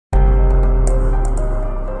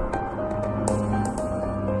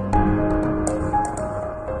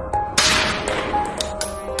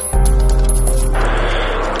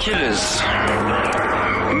Killers,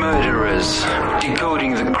 murderers,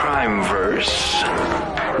 decoding the crime verse.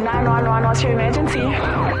 911, what's your emergency?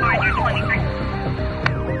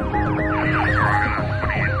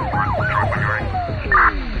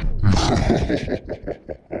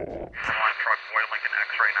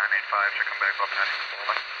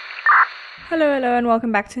 Hello, and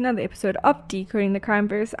welcome back to another episode of Decoding the Crime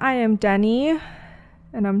Verse. I am Danny,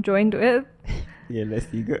 and I'm joined with... Yeah, let's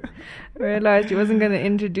go. I realized he wasn't going to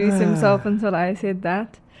introduce himself until I said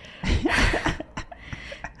that.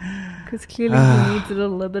 Because clearly he needs a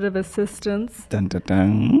little bit of assistance. Dun, dun,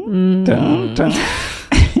 dun. Dun, dun.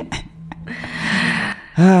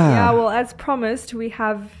 Yeah, well, as promised, we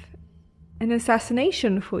have an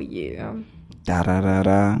assassination for you. Da da da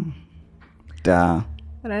da. Da.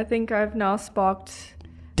 And I think I've now sparked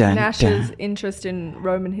Dun, Nash's dun. interest in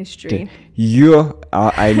Roman history.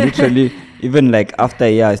 I literally, even like after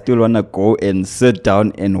a year, I still want to go and sit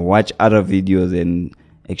down and watch other videos and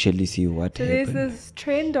actually see what So happened. there's this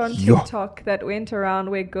trend on TikTok that went around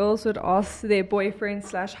where girls would ask their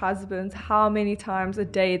boyfriends/husbands how many times a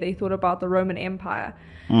day they thought about the Roman Empire.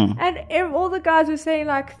 And all the guys were saying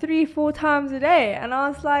like 3-4 times a day. And I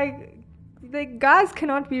was like, the guys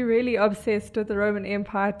cannot be really obsessed with the Roman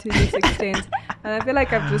Empire to this extent. And I feel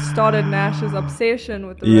like I've just started Nash's obsession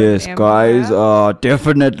with the Roman Empire. Yes, guys,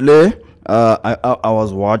 definitely. I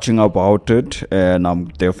was watching about it, and I'm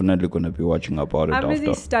definitely going to be watching about it I'm busy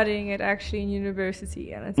after. studying it actually in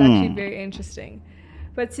university, and it's actually very interesting.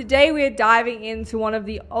 But today we're diving into one of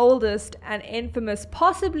the oldest and infamous,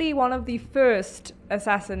 possibly one of the first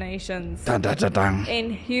assassinations Dun, dun, dun, dun. in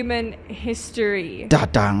human history. Dun,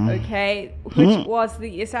 dun. Okay, which was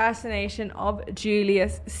the assassination of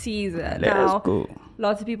Julius Caesar. Let's go.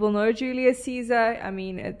 Lots of people know Julius Caesar. I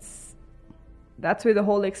mean, that's where the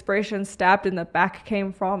whole expression stabbed in the back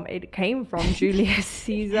came from. It came from Julius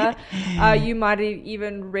Caesar. You might have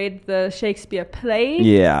even read the Shakespeare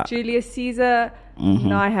play, Julius Caesar.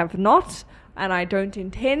 No, I have not, and I don't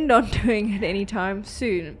intend on doing it anytime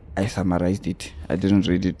soon. I summarized it. I didn't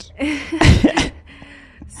read it.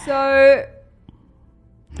 So,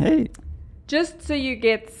 Hey. just so you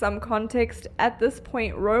get some context, at this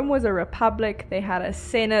point, Rome was a republic. They had a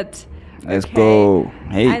senate. Let's go.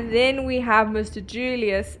 Hey. And then we have Mr.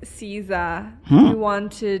 Julius Caesar, who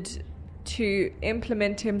wanted to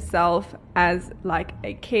implement himself as like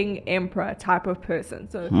a king emperor type of person.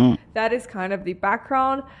 So that is kind of the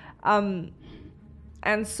background.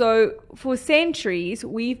 And so for centuries,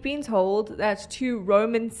 we've been told that two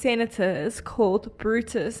Roman senators called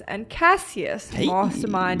Brutus and Cassius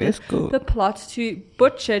masterminded the plot to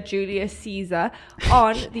butcher Julius Caesar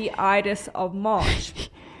on the Ides of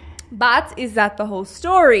March. But is that the whole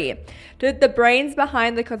story? Did the brains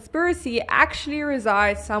behind the conspiracy actually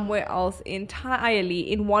reside somewhere else entirely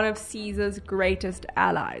in one of Caesar's greatest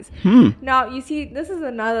allies? Now, you see, this is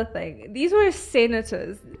another thing. These were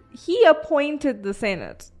senators. He appointed the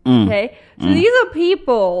Senate. Okay? So these are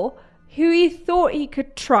people who he thought he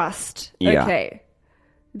could trust. Yeah. Okay?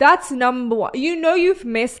 That's number one. You know you've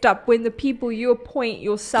messed up when the people you appoint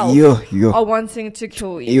yourself are wanting to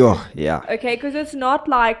kill you. Yeah. Okay? Because it's not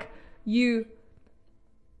like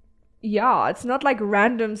it's not like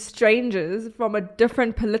random strangers from a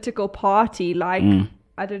different political party, like,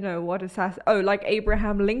 I don't know what like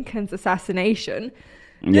Abraham Lincoln's assassination.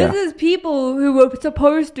 Yeah. This is people who were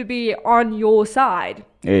supposed to be on your side.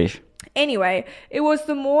 Ish. Anyway, it was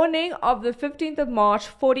the morning of the 15th of March,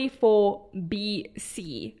 44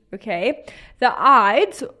 BC, okay? The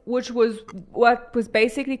Ides, which was what was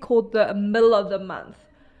basically called the middle of the month.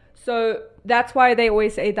 So that's why they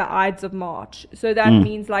always say the Ides of March. So that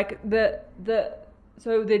means like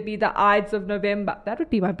so there'd be the Ides of November. That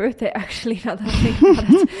would be my birthday, actually, now that I think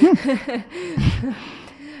about it.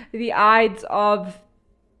 The Ides of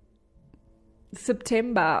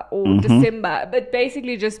September or December, but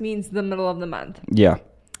basically just means the middle of the month. Yeah.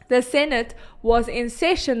 The Senate was in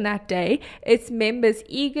session that day, its members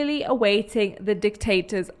eagerly awaiting the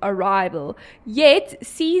dictator's arrival. Yet,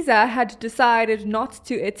 Caesar had decided not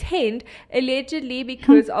to attend, allegedly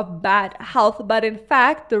because of bad health, but in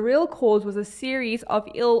fact, the real cause was a series of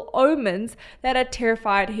ill omens that had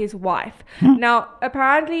terrified his wife. Now,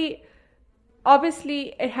 apparently,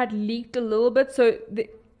 obviously, it had leaked a little bit, so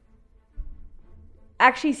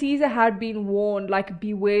actually Caesar had been warned, like,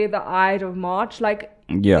 beware the Ide of March, like,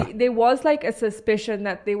 there was like a suspicion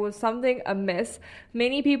that there was something amiss.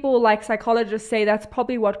 Many people, like psychologists, say that's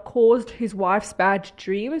probably what caused his wife's bad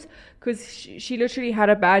dreams, because she literally had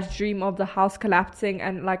a bad dream of the house collapsing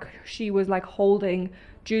and like she was like holding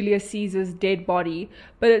Julius Caesar's dead body.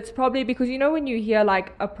 But it's probably because, you know, when you hear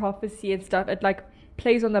like a prophecy and stuff, it like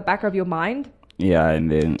plays on the back of your mind. Yeah,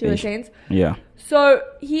 and then To a sense. Yeah. So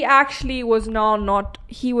he actually was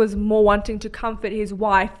he was more wanting to comfort his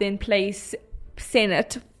wife than play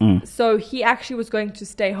Senate. So he actually was going to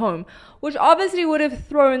stay home, which obviously would have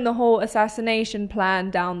thrown the whole assassination plan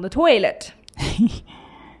down the toilet.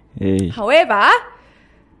 Hey. However,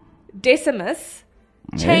 Decimus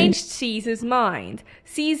changed Caesar's mind.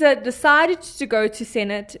 Caesar decided to go to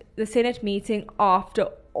the Senate meeting after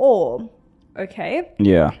all. Okay?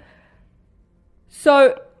 Yeah.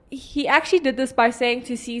 So he actually did this by saying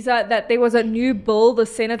to Caesar that there was a new bill the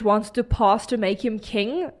Senate wants to pass to make him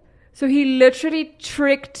king. So he literally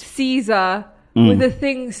tricked Caesar with the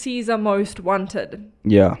thing Caesar most wanted.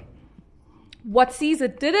 Yeah. What Caesar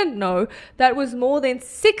didn't know, that was more than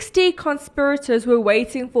 60 conspirators were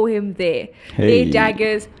waiting for him there. Hey. Their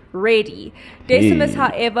daggers ready. Decimus,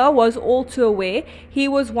 however, was all too aware he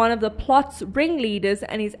was one of the plot's ringleaders,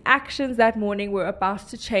 and his actions that morning were about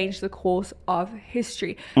to change the course of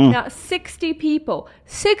history. Now, 60 people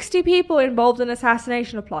involved in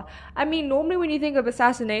assassination plot. I mean, normally when you think of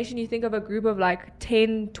assassination, you think of a group of like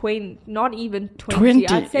 10, 20, not even 20.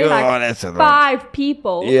 I'd say that's a like lot. 5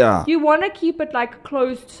 people. Yeah. You want to keep it like a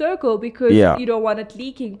closed circle because you don't want it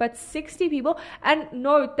leaking. But 60 people, and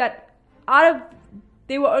note that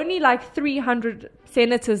there were only like 300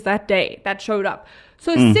 senators that day that showed up.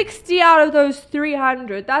 So 60 out of those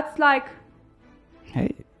 300, that's like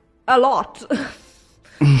a lot.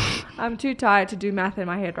 I'm too tired to do math in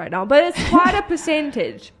my head right now, but it's quite a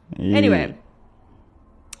percentage. Anyway,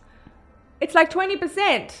 it's like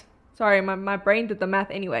 20%. Sorry, my brain did the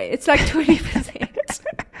math anyway. It's like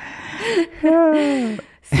 20%.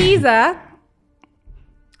 Caesar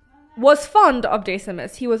was fond of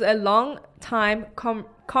Decimus. He was a long-time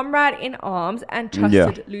comrade in arms and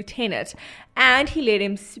trusted lieutenant. And he let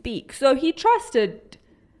him speak. So he trusted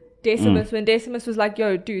Decimus when Decimus was like,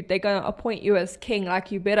 yo, dude, they're going to appoint you as king.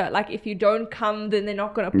 Like, you better, like, if you don't come, then they're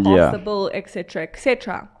not going to pass the bill, etc.,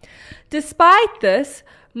 etc. Despite this,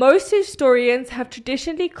 most historians have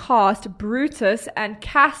traditionally cast Brutus and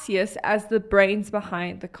Cassius as the brains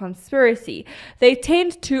behind the conspiracy. They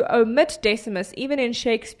tend to omit Decimus. Even in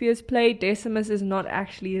Shakespeare's play, Decimus is not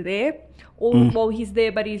actually there. Well, he's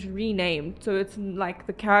there, but he's renamed. So it's like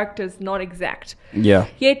the character's not exact. Yeah.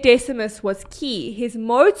 Yet Decimus was key. His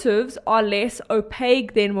motives are less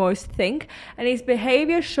opaque than most think, and his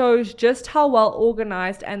behavior shows just how well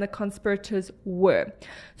organized and the conspirators were.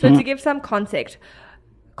 So to give some context,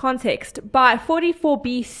 by 44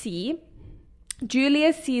 BC,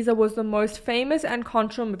 Julius Caesar was the most famous and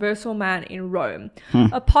controversial man in Rome.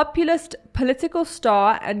 A populist political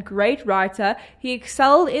star and great writer, he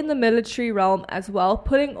excelled in the military realm as well,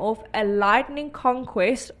 pulling off a lightning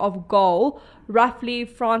conquest of Gaul, roughly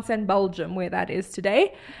France and Belgium, where that is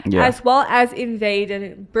today, as well as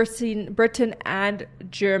invaded Britain and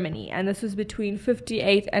Germany. And this was between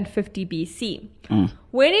 58 and 50 BC.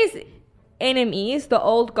 When his enemies, the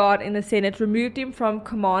old guard in the Senate, removed him from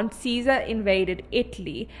command, Caesar invaded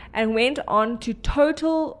Italy and went on to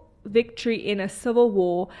total victory in a civil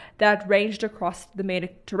war that ranged across the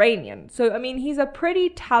Mediterranean. So, I mean, he's a pretty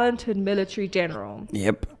talented military general.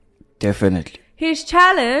 Yep, definitely. His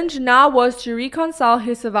challenge now was to reconcile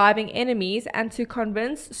his surviving enemies and to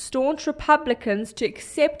convince staunch Republicans to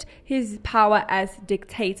accept his power as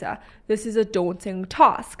dictator. This is a daunting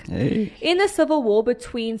task. In the civil war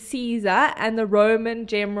between Caesar and the Roman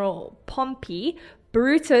general Pompey,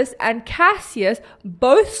 Brutus and Cassius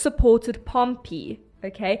both supported Pompey,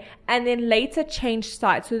 okay, and then later changed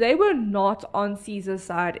sides. So they were not on Caesar's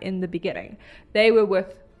side in the beginning. They were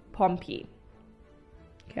with Pompey,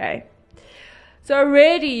 okay. So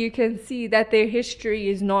already you can see that their history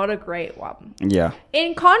is not a great one. Yeah.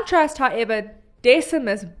 In contrast, however,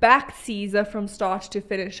 Decimus backed Caesar from start to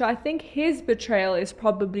finish. So I think his betrayal is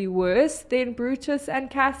probably worse than Brutus and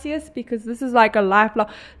Cassius, because this is like a lifelong,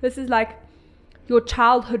 this is like your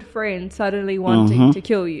childhood friend suddenly wanting to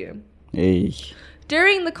kill you.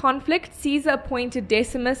 During the conflict, Caesar appointed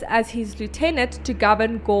Decimus as his lieutenant to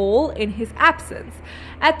govern Gaul in his absence.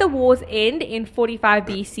 At the war's end in 45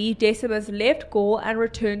 BC, Decimus left Gaul and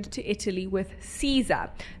returned to Italy with Caesar.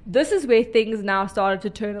 This is where things now started to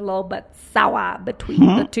turn a little bit sour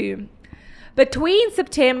between the two. Between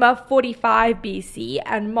September 45 BC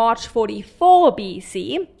and March 44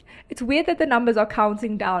 BC, it's weird that the numbers are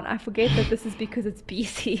counting down. I forget that this is because it's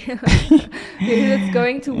BC. Because it's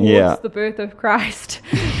going towards the birth of Christ.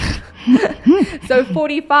 So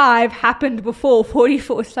 45 happened before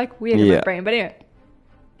 44. It's like weird in my brain. But anyway.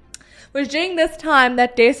 It was during this time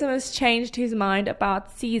that Decimus changed his mind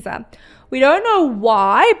about Caesar. We don't know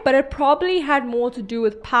why, but it probably had more to do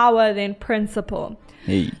with power than principle.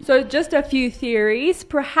 Hey. So just a few theories.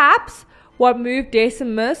 Perhaps what moved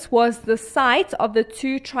Decimus was the sight of the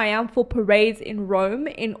 2 triumphal parades in Rome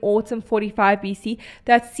in autumn 45 BC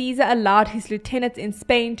that Caesar allowed his lieutenants in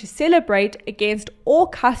Spain to celebrate against all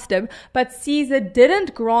custom, but Caesar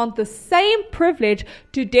didn't grant the same privilege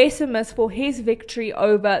to Decimus for his victory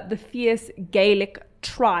over the fierce Gallic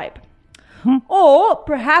tribe. Or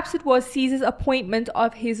perhaps it was Caesar's appointment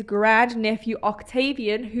of his grandnephew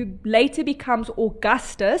Octavian, who later becomes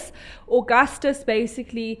Augustus. Augustus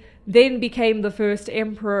basically then became the first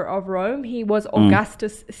emperor of Rome. He was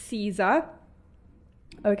Augustus Caesar.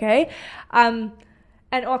 Okay. And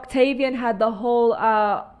Octavian had the whole,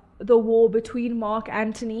 the war between Mark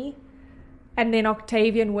Antony. And then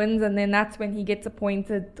Octavian wins, and then that's when he gets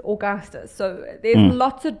appointed Augustus. So there's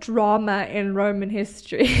lots of drama in Roman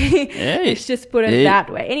history. Let's just put it that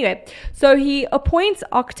way. Anyway, so he appoints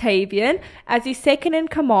Octavian as his second in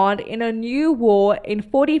command in a new war in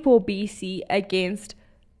 44 BC against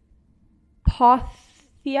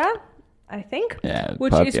Parthia, I think,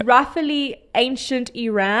 which is roughly ancient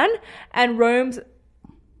Iran and Rome's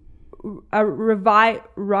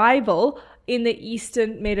rival in the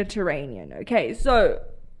Eastern Mediterranean. Okay, so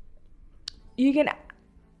you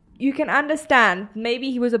can understand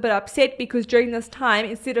maybe he was a bit upset because during this time,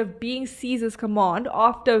 instead of being Caesar's command,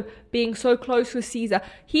 after being so close with Caesar,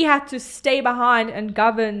 he had to stay behind and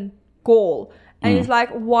govern Gaul. And he's like,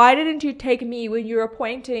 why didn't you take me when you're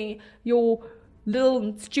appointing your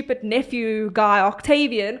little stupid nephew guy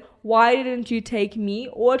Octavian? Why didn't you take me?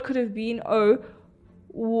 Or it could have been,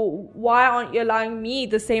 why aren't you allowing me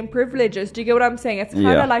the same privileges? Do you get what I'm saying? It's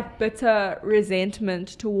kind of like bitter resentment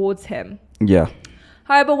towards him. Yeah.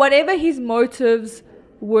 However, whatever his motives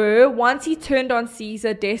were, once he turned on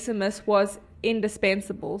Caesar, Decimus was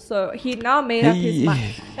indispensable. So he now made up his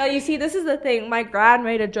mind. Now, you see, this is the thing. My gran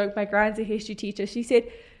made a joke. My gran's a history teacher. She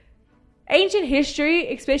said, ancient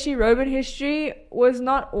history, especially Roman history, was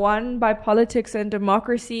not won by politics and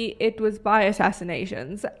democracy. It was by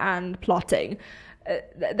assassinations and plotting.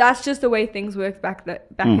 That's just the way things worked back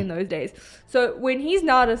in those days. So when he's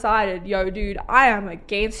now decided, yo, dude, I am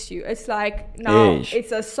against you, it's like, now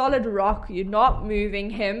it's a solid rock. You're not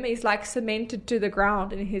moving him. He's like cemented to the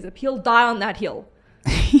ground, and he'll die on that hill.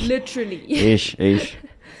 Literally.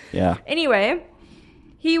 Yeah. Anyway,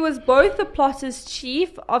 he was both the plotters'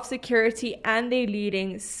 chief of security and their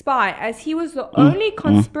leading spy, as he was the only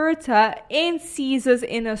conspirator in Caesar's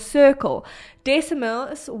inner circle.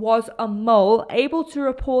 Decimus was a mole, able to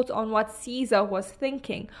report on what Caesar was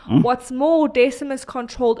thinking. What's more, Decimus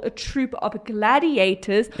controlled a troop of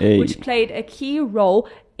gladiators, which played a key role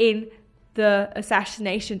in the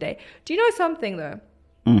assassination day. Do you know something, though?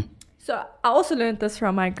 So I also learned this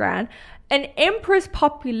from my gran. An emperor's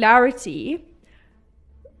popularity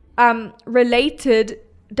related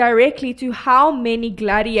directly to how many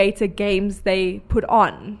gladiator games they put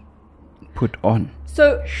on.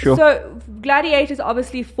 So gladiators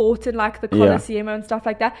obviously fought in like the Colosseum and stuff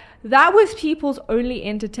like that. That was people's only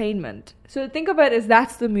entertainment. So think of it as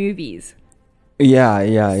that's the movies.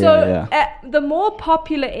 The more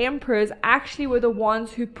popular emperors actually were the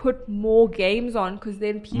ones who put more games on, because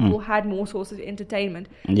then people had more sources of entertainment.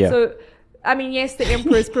 So I mean, yes, the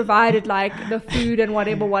emperors provided like the food and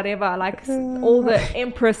whatever, like all the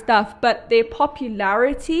emperor stuff, but their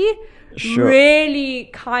popularity really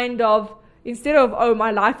kind of, instead of, oh, my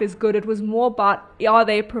life is good, it was more about, are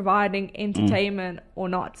they providing entertainment or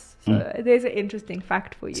not? So there's an interesting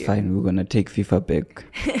fact for you. It's fine, we're going to take FIFA back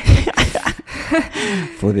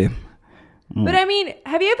for them. But I mean,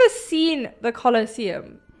 have you ever seen the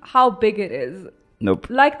Colosseum? How big it is? Nope.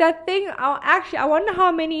 Like that thing, I wonder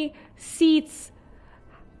how many seats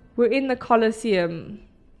were in the Colosseum.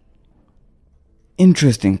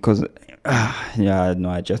 Interesting, because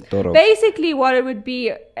I just thought of, basically what it would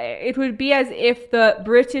be as if the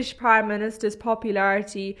British Prime Minister's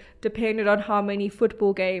popularity depended on how many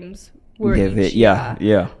football games were each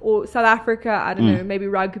year. Or South Africa, I don't know, maybe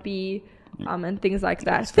rugby and things like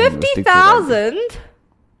that. 50,000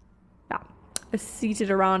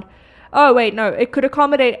 seated around. Oh, wait, no. It could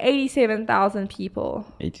accommodate 87,000 people.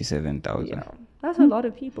 87,000. Yeah. That's a lot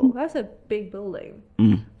of people. That's a big building.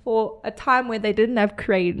 For a time where they didn't have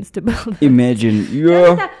cranes to build it. Imagine.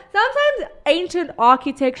 Sometimes ancient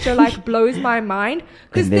architecture like blows my mind.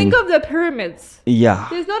 Because think of the pyramids. Yeah.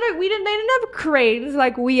 They didn't have cranes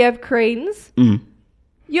like we have cranes.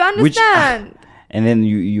 You understand? And then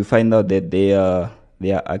you find out that they are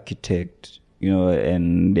architect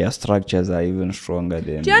and their structures are even stronger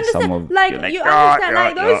than Do you understand? some of. Like, you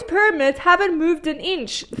understand? Those pyramids haven't moved an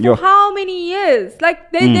inch for how many years?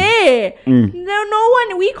 Like, they're there. No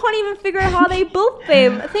one. We can't even figure out how they built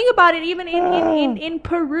them. Think about it. Even in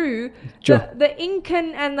Peru, the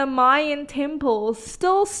Incan and the Mayan temples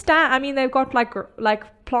still stand. I mean, they've got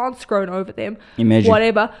like plants grown over them. Imagine.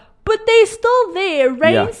 Whatever. But they're still there.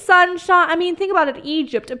 Rain, sunshine. I mean, think about it.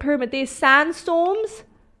 Egypt, a pyramid. There's sandstorms.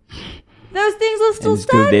 Those things are still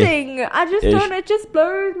standing. I just don't. It just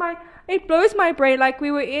blows my brain. Like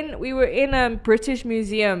we were in a British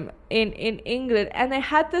museum in England, and they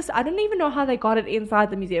had this. I don't even know how they got it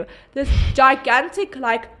inside the museum. This gigantic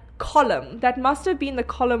column that must have been the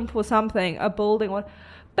column for something, a building or.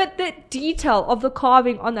 But the detail of the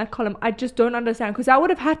carving on that column, I just don't understand, because that would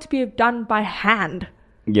have had to be done by hand.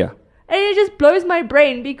 Yeah. And it just blows my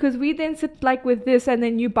brain, because we then sit with this, and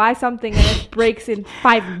then you buy something and it breaks in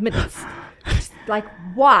 5 minutes. Just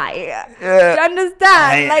why? Do you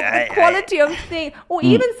understand? The quality of thing. Or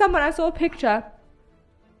even someone, I saw a picture.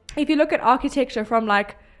 If you look at architecture from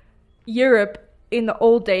Europe in the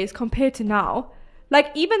old days compared to now,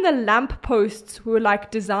 even the lamp posts were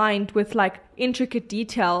designed with intricate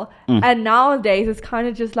detail, and nowadays it's kind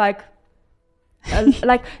of just do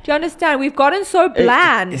you understand? We've gotten so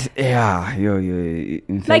bland.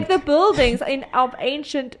 In fact, the buildings of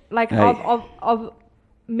ancient of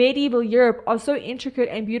medieval Europe are so intricate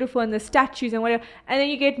and beautiful, and the statues and whatever, and then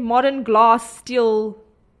you get modern glass steel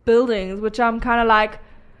buildings, which I'm kind of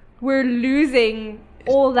we're losing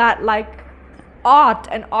all that art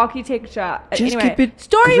and architecture. Just anyway, keep it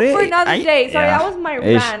story great. for another day. Sorry, that was my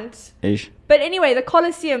rant. But anyway, the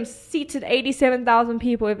Colosseum seated 87,000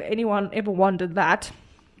 people, if anyone ever wondered that.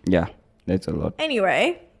 Yeah, that's a lot.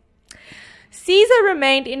 Anyway, Caesar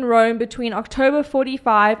remained in Rome between October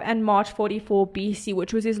 45 and March 44 BC,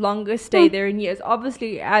 which was his longest stay there in years,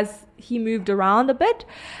 obviously, as he moved around a bit.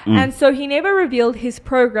 And so he never revealed his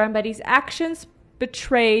program, but his actions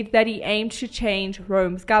betrayed that he aimed to change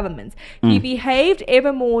Rome's governments. He behaved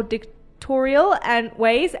ever more dictatorial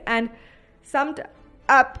ways, and summed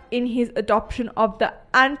up in his adoption of the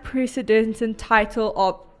unprecedented title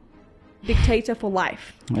of dictator for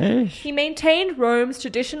life. He maintained Rome's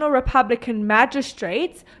traditional republican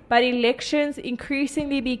magistrates, but elections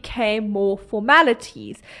increasingly became more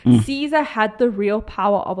formalities. Caesar had the real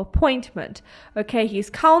power of appointment. His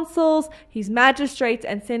consuls, his magistrates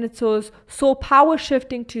and senators saw power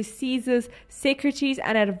shifting to Caesar's secretaries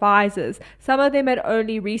and advisors. Some of them had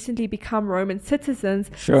only recently become Roman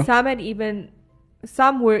citizens. Sure.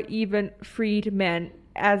 Some were even freed men,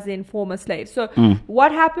 as in former slaves. So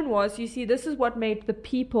what happened was, you see, this is what made the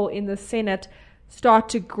people in the Senate start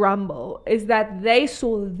to grumble, is that they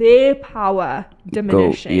saw their power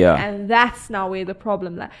diminishing. And that's now where the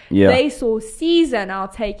problem lay. They saw Caesar now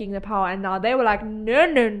taking the power, and now they were like, no.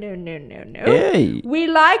 Hey. We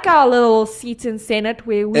like our little seat in Senate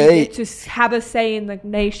where we get to have a say in the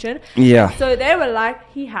nation. So they were like,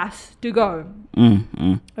 he has to go.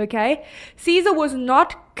 Caesar was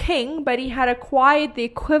not king, but he had acquired the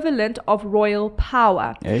equivalent of royal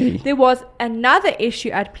power. There was another issue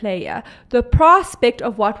at play here, the prospect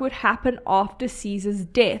of what would happen after Caesar's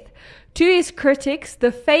death. To his critics,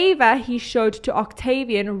 the favor he showed to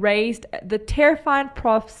Octavian raised the terrifying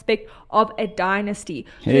prospect of a dynasty.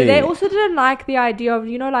 So they also didn't like the idea of,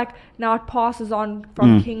 now it passes on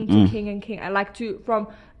from king to king and king, and from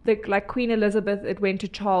Queen Elizabeth, it went to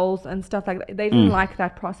Charles and stuff like that. They didn't like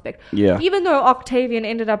that prospect. Even though Octavian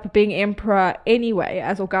ended up being emperor anyway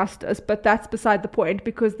as Augustus, but that's beside the point,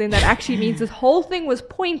 because then that actually means this whole thing was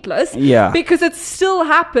pointless. Because it still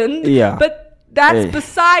happened. But that's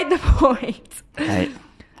beside the point.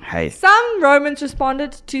 Some Romans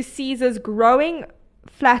responded to Caesar's growing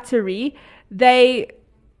flattery. They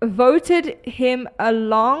voted him a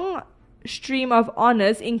long stream of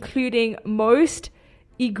honors, including most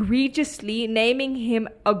egregiously naming him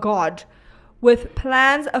a god, with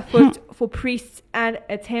plans afoot for priests and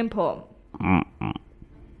a temple.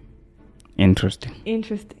 Interesting.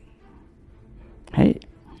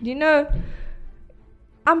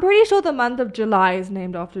 I'm pretty sure the month of July is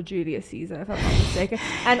named after Julius Caesar, if I'm not mistaken,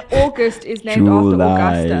 and August is named after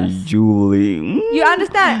Augustus. You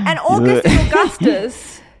understand? And August is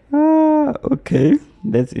Augustus. Okay,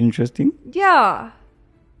 that's interesting. Yeah.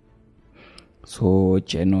 So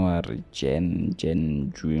January, June.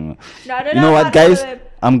 No, you know what, guys?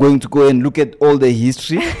 I'm going to go and look at all the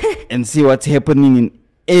history and see what's happening in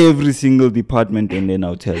every single department, and then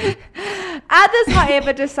I'll tell you. Others,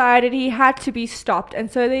 however, decided he had to be stopped,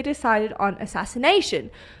 and so they decided on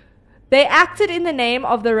assassination. They acted in the name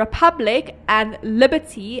of the Republic and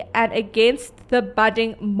liberty and against the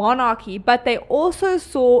budding monarchy, but they also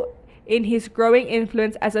saw in his growing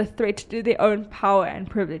influence as a threat to their own power and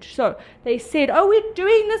privilege. So they said, oh, we're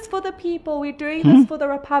doing this for the people, we're doing this for the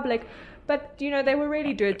Republic. But, they were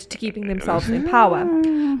really doing it to keeping themselves in power.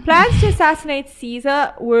 Plans to assassinate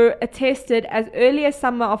Caesar were attested as early as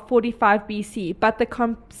summer of 45 BC, but the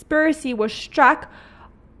conspiracy was struck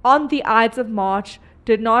on the Ides of March,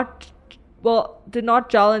 did not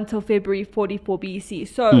gel until February 44 BC.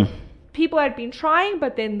 So people had been trying,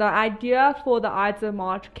 but then the idea for the Ides of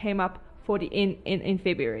March came up in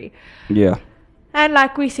February. Yeah. And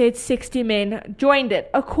like we said, 60 men joined it.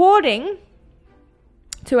 According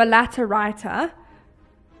to a latter writer,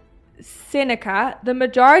 Seneca, the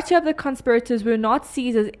majority of the conspirators were not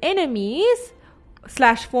Caesar's enemies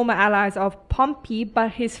 / former allies of Pompey,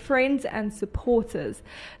 but his friends and supporters.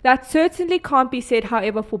 That certainly can't be said,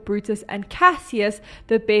 however, for Brutus and Cassius,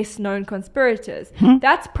 the best known conspirators.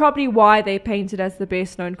 That's probably why they painted as the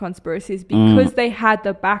best known conspirators, because they had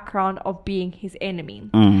the background of being his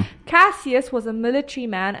enemy. Cassius was a military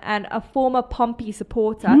man and a former Pompey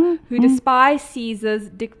supporter who despised Caesar's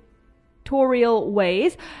dictatorial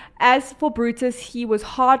ways. As for Brutus, he was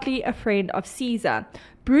hardly a friend of Caesar.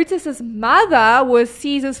 Brutus's mother was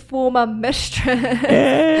Caesar's former mistress.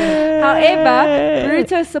 However,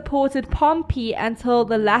 Brutus supported Pompey until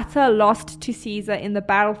the latter lost to Caesar in the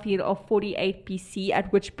battlefield of 48 BC,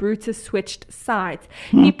 at which Brutus switched sides.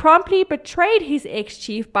 He promptly betrayed his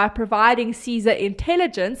ex-chief by providing Caesar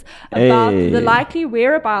intelligence about the likely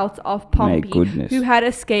whereabouts of Pompey, who had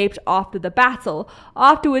escaped after the battle.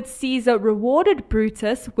 Afterwards, Caesar rewarded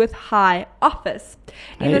Brutus with high office.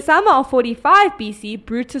 In the summer of 45 BC,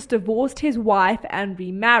 Brutus divorced his wife and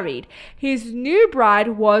remarried. His new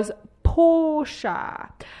bride was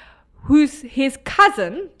Portia, who's his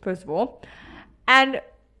cousin, first of all, and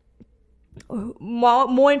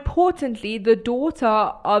more importantly, the daughter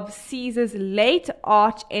of Caesar's late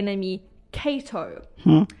arch enemy, Cato.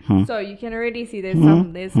 So you can already see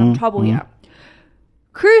there's some trouble here.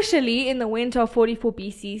 Crucially, in the winter of 44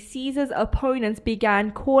 BC, Caesar's opponents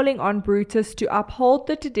began calling on Brutus to uphold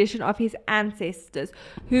the tradition of his ancestors,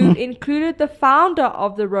 who included the founder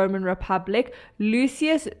of the Roman Republic,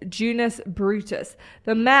 Lucius Junius Brutus,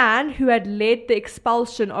 the man who had led the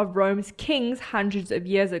expulsion of Rome's kings hundreds of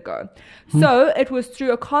years ago. So it was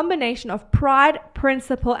through a combination of pride,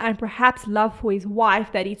 principle, and perhaps love for his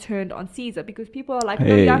wife that he turned on Caesar, because people are like,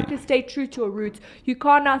 no, you have to stay true to your roots. You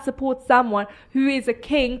can't now support someone who is a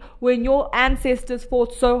king when your ancestors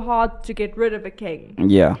fought so hard to get rid of a king.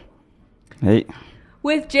 Yeah.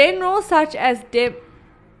 With generals such as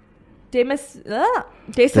Decimus,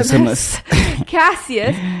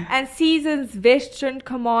 Cassius, and Caesar's veteran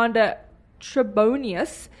commander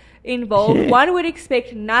Trebonius involved, one would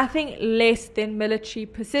expect nothing less than military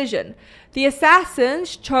precision. The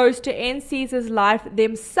assassins chose to end Caesar's life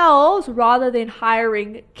themselves rather than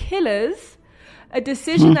hiring killers, a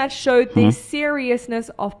decision that showed their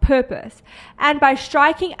seriousness of purpose. And by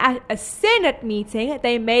striking at a Senate meeting,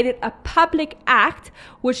 they made it a public act,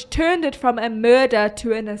 which turned it from a murder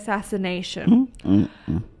to an assassination.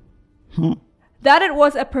 That it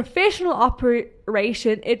was a professional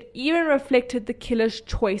operation, it even reflected the killer's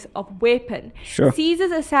choice of weapon. Sure.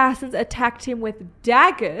 Caesar's assassins attacked him with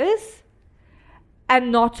daggers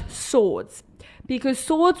and not swords, because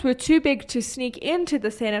swords were too big to sneak into the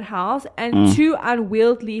Senate house and too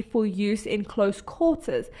unwieldy for use in close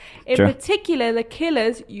quarters. In particular, the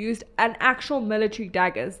killers used an actual military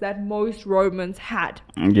daggers that most Romans had.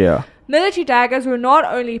 Yeah. Military daggers were not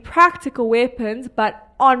only practical weapons,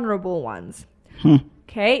 but honorable ones.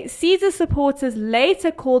 Okay, Caesar's supporters later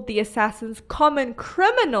called the assassins common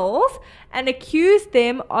criminals and accused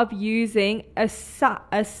them of using a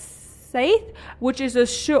scythe, which is a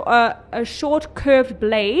short curved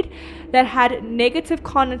blade that had negative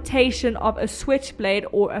connotation of a switchblade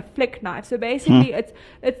or a flick knife. So basically, it's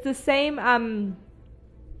the same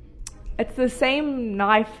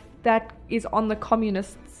knife that is on the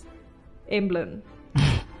communists' emblem.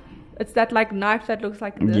 It's that like knife that looks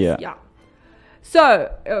like this. Yeah.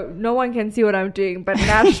 So, no one can see what I'm doing, but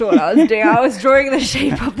that's what I was doing. I was drawing the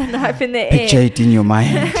shape of the knife in the air. Picture it in your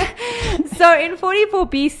mind. So in 44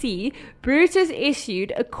 BC, Brutus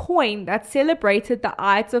issued a coin that celebrated the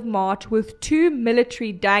Ides of March with 2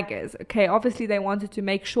 military daggers. Okay, obviously they wanted to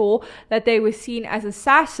make sure that they were seen as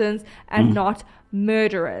assassins and not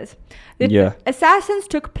murderers. The assassins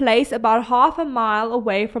took place about half a mile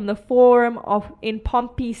away from the forum in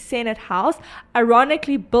Pompey's Senate house,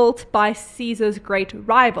 ironically built by Caesar's great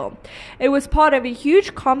rival. It was part of a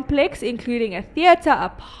huge complex including a theater, a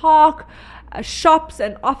park, shops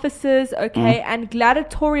and offices, and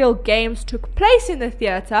gladiatorial games took place in the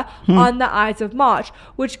theater on the Ides of March,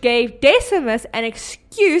 which gave Decimus an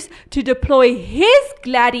excuse to deploy his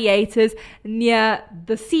gladiators near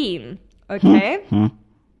the scene. Okay.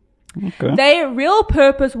 Their real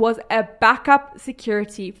purpose was a backup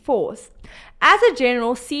security force. As a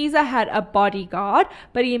general, Caesar had a bodyguard,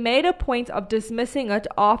 but he made a point of dismissing it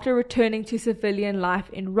after returning to civilian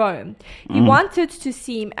life in Rome. He wanted to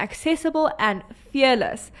seem accessible and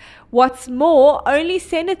fearless. What's more, only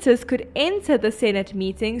senators could enter the Senate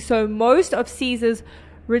meeting, so most of Caesar's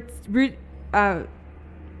the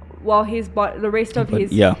rest of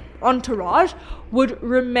his entourage would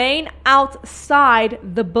remain outside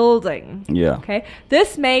the building. Okay.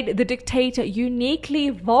 This made the dictator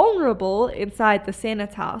uniquely vulnerable inside the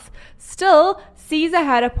Senate house. Still, Caesar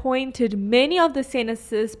had appointed many of the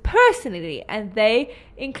senators personally, and they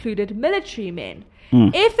included military men.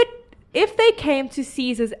 If they came to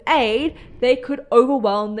Caesar's aid, they could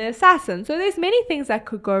overwhelm the assassins. So there's many things that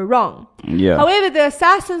could go wrong. However, the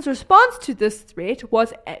assassins' response to this threat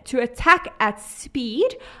was to attack at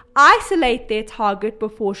speed, isolate their target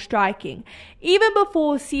before striking. Even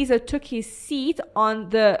before Caesar took his seat on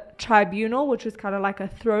the tribunal, which was kind of like a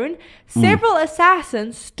throne, several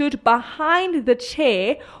assassins stood behind the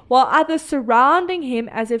chair while others surrounding him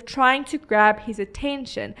as if trying to grab his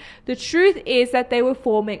attention. The truth is that they were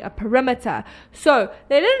forming a perimeter. So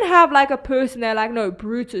they didn't have like a person there like, no,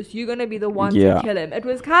 Brutus, you're going to be the one to kill him. It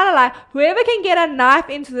was kind of like, whoever can get a knife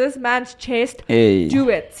into this man's chest, do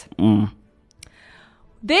it.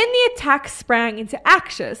 Then the attack sprang into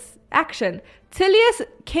action. Tullius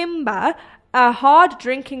Cimber, a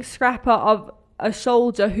hard-drinking scrapper of a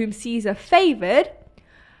soldier whom Caesar favored,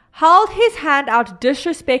 held his hand out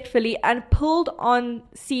disrespectfully and pulled on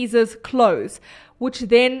Caesar's clothes, which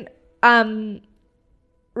then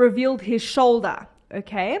revealed his shoulder,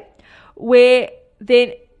 where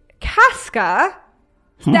then Casca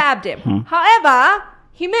stabbed him. However,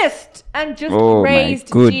 he missed and just grazed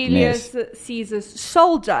Julius Caesar's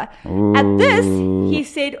shoulder. At this, he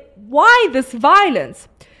said, "Why this violence?"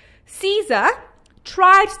 Caesar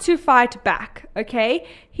tried to fight back,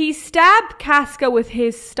 He stabbed Casca with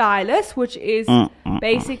his stylus, which is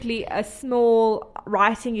basically a small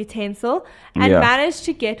writing utensil, and managed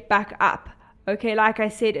to get back up. Like I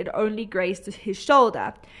said, it only grazed his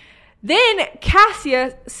shoulder. Then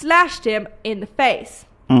Cassius slashed him in the face.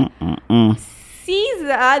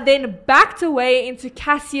 Caesar then backed away into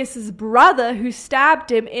Cassius's brother, who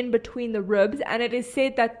stabbed him in between the ribs, and it is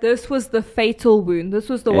said that this was the fatal wound. This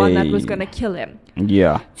was the one that was going to kill him.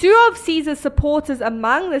 Two of Caesar's supporters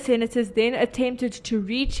among the senators then attempted to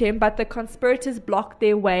reach him, but the conspirators blocked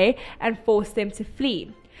their way and forced them to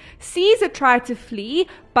flee. Caesar tried to flee,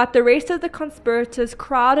 but the rest of the conspirators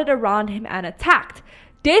crowded around him and attacked.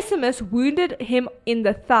 Decimus wounded him in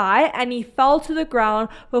the thigh, and he fell to the ground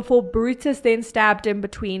before Brutus then stabbed him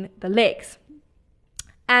between the legs.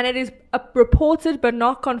 And it is reported but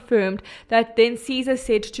not confirmed that then Caesar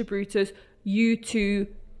said to Brutus, "You too,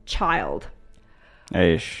 child."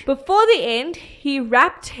 Before the end, he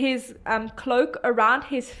wrapped his cloak around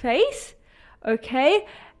his face,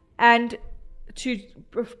 and to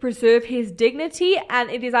preserve his dignity,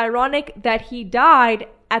 and it is ironic that he died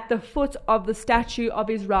at the foot of the statue of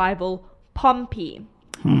his rival Pompey.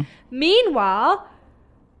 Meanwhile,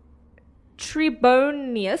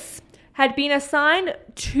 Trebonius had been assigned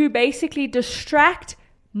to basically distract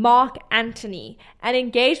Mark Antony and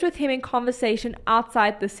engaged with him in conversation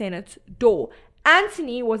outside the Senate's door.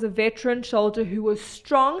 Antony was a veteran soldier who was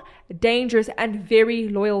strong, dangerous, and very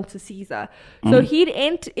loyal to Caesar. So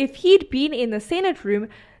if he'd been in the Senate room,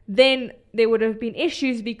 then there would have been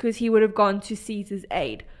issues because he would have gone to Caesar's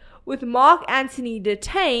aid. With Mark Antony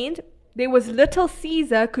detained, there was little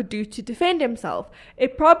Caesar could do to defend himself.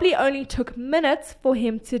 It probably only took minutes for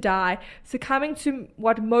him to die, succumbing to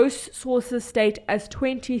what most sources state as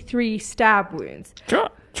 23 stab wounds.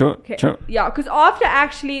 Yeah, because after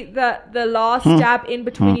actually the last stab in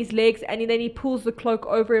between his legs, and then he pulls the cloak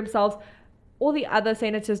over himself, all the other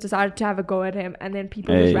senators decided to have a go at him, and then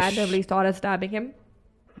people just randomly started stabbing him.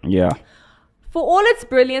 For all its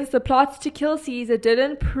brilliance, the plot to kill Caesar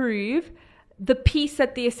didn't prove the peace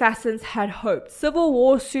that the assassins had hoped. Civil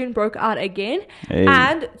war soon broke out again, Hey.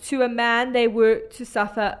 and to a man they were to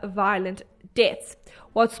suffer violent deaths.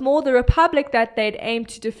 What's more, the republic that they'd aimed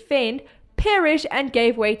to defend perished and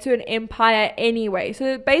gave way to an empire anyway.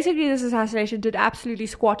 So basically this assassination did absolutely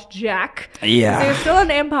squat jack. Yeah. There's still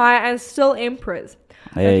an empire and still emperors.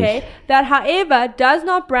 Hey. Okay, that however does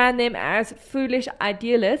not brand them as foolish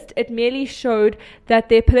idealists. It merely showed that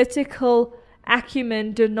their political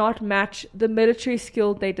acumen did not match the military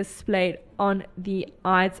skill they displayed on the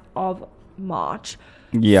Ides of March.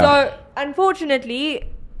 Yeah. So unfortunately,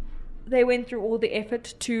 they went through all the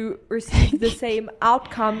effort to receive the same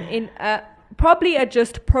outcome in probably a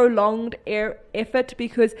just prolonged effort,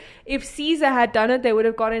 because if Caesar had done it, they would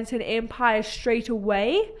have got into an empire straight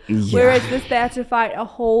away. Yeah. Whereas this, they had to fight a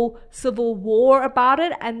whole civil war about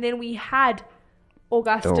it. And then we had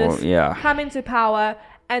Augustus come into power.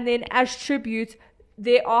 And then as tribute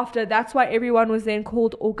thereafter, that's why everyone was then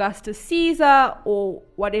called Augustus Caesar or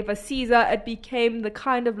whatever Caesar. It became the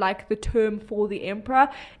kind of like the term for the emperor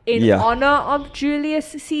in honor of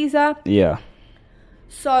Julius Caesar. Yeah.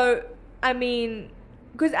 So, I mean,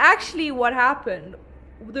 because actually what happened,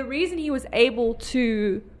 the reason he was able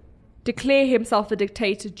to declare himself the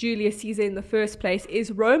dictator, Julius Caesar, in the first place,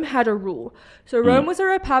 is Rome had a rule. So Rome was a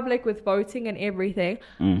republic with voting and everything.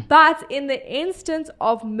 But in the instance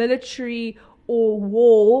of military or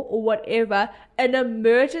war or whatever, an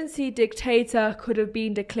emergency dictator could have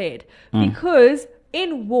been declared. Because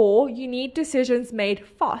in war, you need decisions made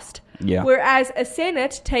fast. Yeah. Whereas a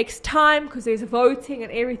Senate takes time because there's voting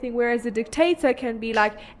and everything, whereas a dictator can be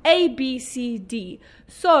like A, B, C, D.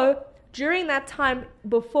 So during that time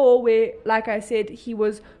before, where, like I said, he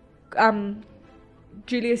was,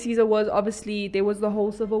 Julius Caesar was obviously, there was the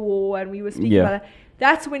whole civil war and we were speaking about it.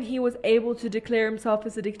 That's when he was able to declare himself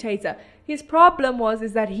as a dictator. His problem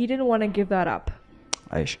is that he didn't want to give that up.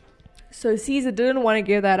 Aish. So Caesar didn't want to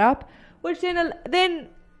give that up, which then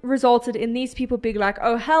resulted in these people being like,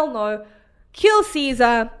 oh, hell no, kill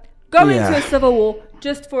Caesar, go into a civil war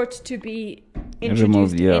just for it to be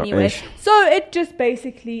introduced anyway. Aish. So it just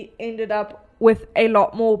basically ended up with a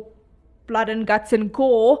lot more blood and guts and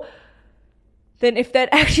gore than if they'd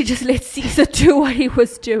actually just let Caesar do what he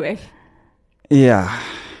was doing. Yeah.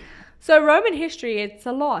 So Roman history, it's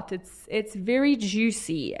a lot. It's very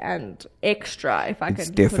juicy and extra, if I can put it.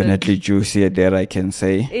 It's definitely juicier there, I can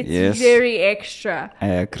say. It's very extra. I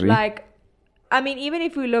agree. Like, I mean, even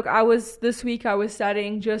if we look, this week I was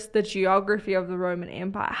studying just the geography of the Roman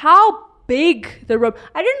Empire. How big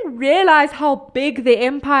I didn't realize how big the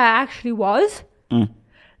empire actually was.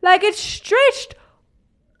 Like, it stretched,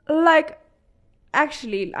 like,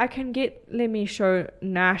 actually, let me show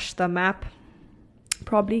Nash the map.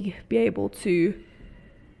 Probably be able to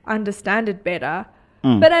understand it better.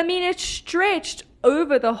 But I mean, it stretched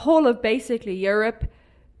over the whole of basically Europe.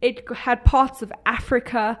 It had parts of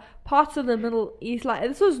Africa, parts of the Middle East. Like,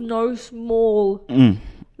 this was no small,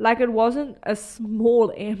 like, it wasn't a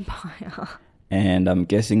small empire. And I'm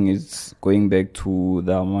guessing it's going back to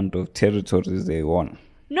the amount of territories they won.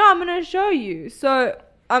 No, I'm going to show you. So,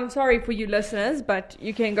 I'm sorry for you listeners, but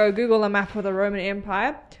you can go Google a map of the Roman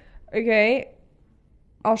Empire. Okay.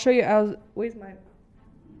 I'll show you.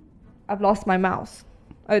 I've lost my mouse.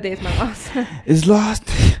 Oh, there's my mouse. It's lost.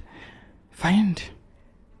 Find.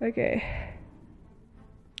 Okay.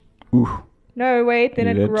 Ooh. No, wait. Then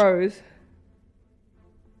it grows.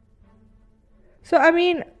 So, I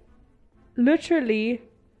mean, literally,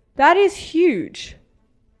 that is huge.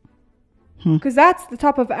 Because that's the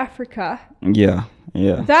top of Africa. Yeah.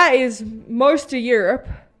 That is most of Europe.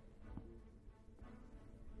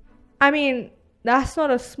 I mean, that's not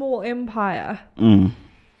a small empire.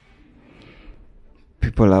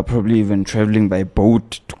 People are probably even traveling by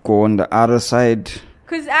boat to go on the other side.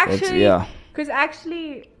 Because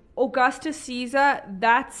actually, Augustus Caesar,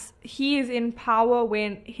 he is in power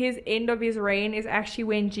when his end of his reign is actually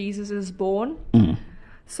when Jesus is born.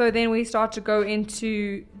 So then we start to go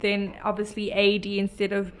into then obviously AD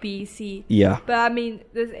instead of BC. Yeah. But I mean,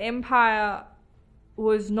 this empire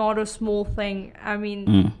was not a small thing. I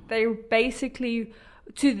mean, they basically,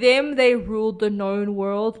 to them, they ruled the known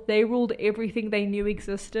world. They ruled everything they knew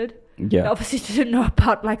existed. Yeah. They obviously didn't know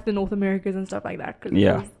about like the North Americas and stuff like that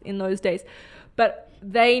because in those days. But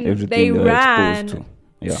they ran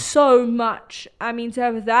so much. I mean, to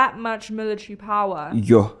have that much military power.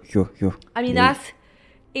 Yo. I mean, that's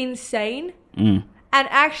insane. And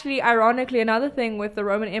actually, ironically, another thing with the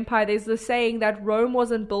Roman Empire, there's the saying that Rome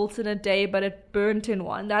wasn't built in a day, but it burnt in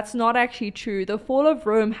one. That's not actually true. The fall of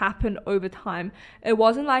Rome happened over time. It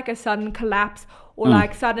wasn't like a sudden collapse or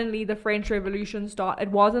like suddenly the French Revolution started.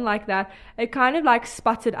 It wasn't like that. It kind of like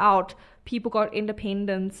sputtered out. People got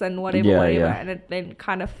independence and whatever, and it then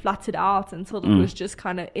kind of fluttered out until it was just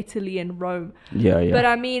kind of Italy and Rome. But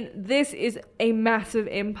I mean, this is a massive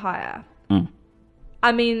empire.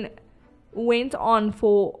 I mean, went on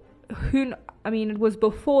for it was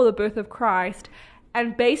before the birth of Christ,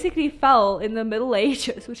 and basically fell in the Middle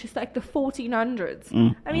Ages, which is like the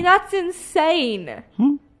 1400s. I mean, that's insane.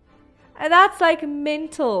 And that's like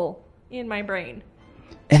mental in my brain.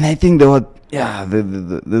 And I think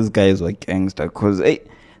these guys were gangster, because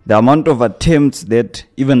the amount of attempts that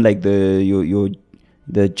even like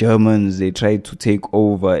the Germans, they tried to take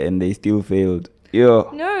over and they still failed.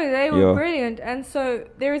 No, they were brilliant. And so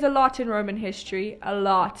there is a lot in Roman history.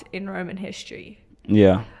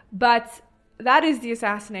 Yeah. But that is the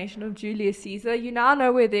assassination of Julius Caesar. You now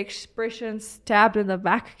know where the expression stabbed in the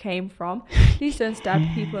back came from. Please don't stab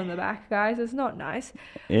people in the back, guys. It's not nice.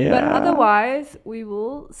 Yeah. But otherwise, we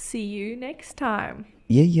will see you next time.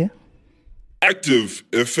 Yeah. Active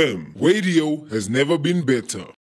FM. Radio has never been better.